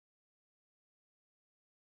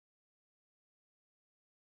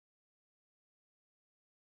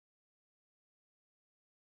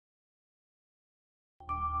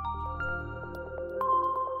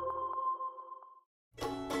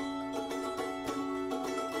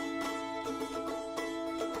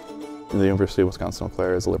The University of Wisconsin-Eau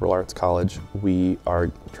Claire is a liberal arts college. We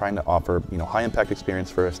are trying to offer high impact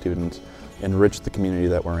experience for our students, enrich the community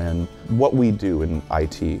that we're in. What we do in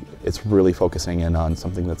IT, it's really focusing in on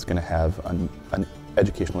something that's going to have an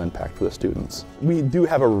educational impact for the students. We do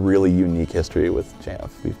have a really unique history with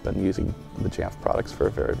Jamf. We've been using the Jamf products for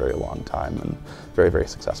a very, very long time and very, very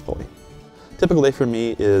successfully. Typical day for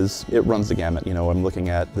me is, it runs the gamut. I'm looking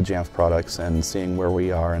at the Jamf products and seeing where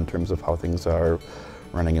we are in terms of how things are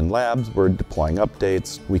running in labs. We're deploying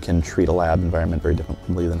updates. We can treat a lab environment very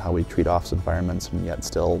differently than how we treat office environments, and yet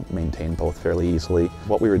still maintain both fairly easily.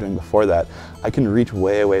 What we were doing before that, I can reach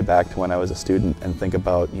way, way back to when I was a student and think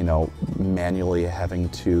about, manually having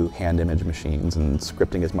to hand image machines and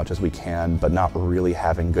scripting as much as we can, but not really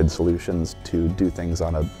having good solutions to do things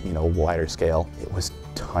on a, wider scale. It was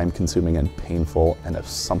time-consuming and painful, and if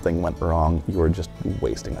something went wrong, you were just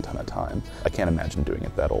wasting a ton of time. I can't imagine doing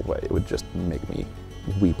it that old way. It would just make me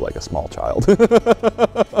weep like a small child.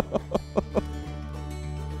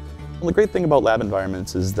 Well, the great thing about lab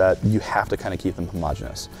environments is that you have to kind of keep them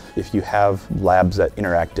homogeneous. If you have labs that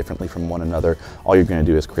interact differently from one another, all you're going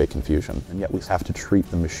to do is create confusion. And yet we have to treat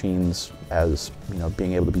the machines as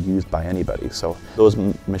being able to be used by anybody. So those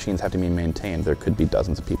machines have to be maintained. There could be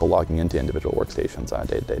dozens of people logging into individual workstations on a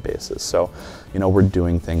day-to-day basis. So we're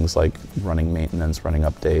doing things like running maintenance, running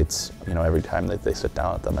updates, every time that they sit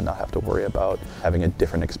down at them, and not have to worry about having a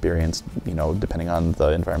different experience, depending on the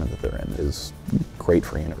environment that they're in, is great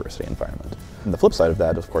for a university environment. And the flip side of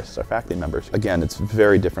that, of course, is our faculty members. Again, it's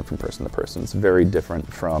very different from person to person. It's very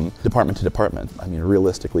different from department to department. I mean,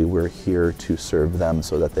 realistically, we're here to serve them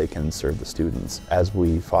so that they can serve the students. As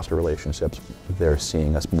we foster relationships, they're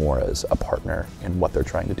seeing us more as a partner in what they're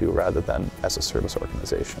trying to do rather than as a service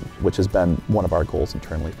organization, which has been one of our goals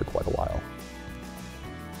internally for quite a while.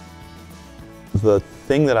 The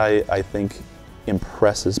thing that I think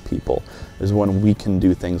impresses people is when we can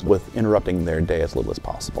do things with interrupting their day as little as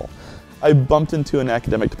possible. I bumped into an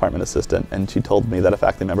academic department assistant, and she told me that a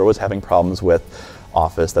faculty member was having problems with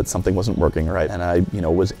Office, that something wasn't working right, and I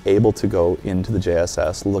was able to go into the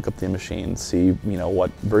JSS, look up the machine, see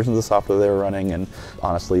what versions of software they were running, and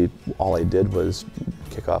honestly all I did was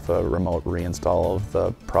kick off a remote reinstall of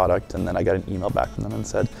the product, and then I got an email back from them and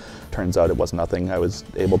said, turns out it was nothing. I was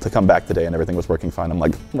able to come back today and everything was working fine. I'm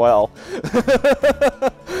like, well,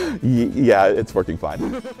 yeah, it's working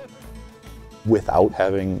fine. Without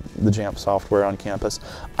having the Jamf software on campus,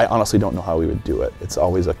 I honestly don't know how we would do it. It's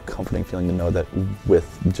always a comforting feeling to know that with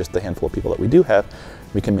just the handful of people that we do have,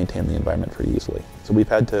 we can maintain the environment pretty easily. So we've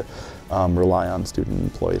had to rely on student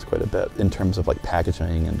employees quite a bit in terms of like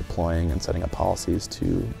packaging and deploying and setting up policies to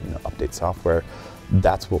update software.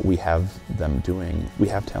 That's what we have them doing. We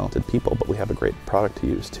have talented people, but we have a great product to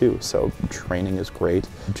use too. So training is great.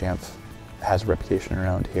 Jamf has a reputation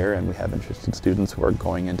around here, and we have interested students who are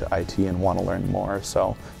going into IT and want to learn more.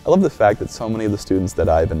 So I love the fact that so many of the students that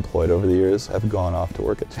I've employed over the years have gone off to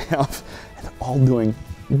work at Jamf and all doing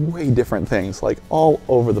way different things, like all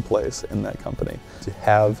over the place in that company. To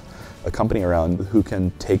have a company around who can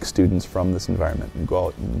take students from this environment and go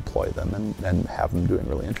out and employ them and have them doing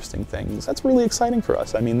really interesting things, that's really exciting for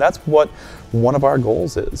us. I mean, that's what one of our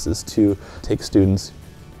goals is to take students,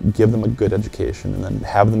 give them a good education, and then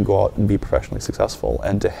have them go out and be professionally successful,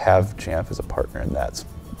 and to have Jamf as a partner, and that's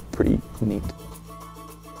pretty neat.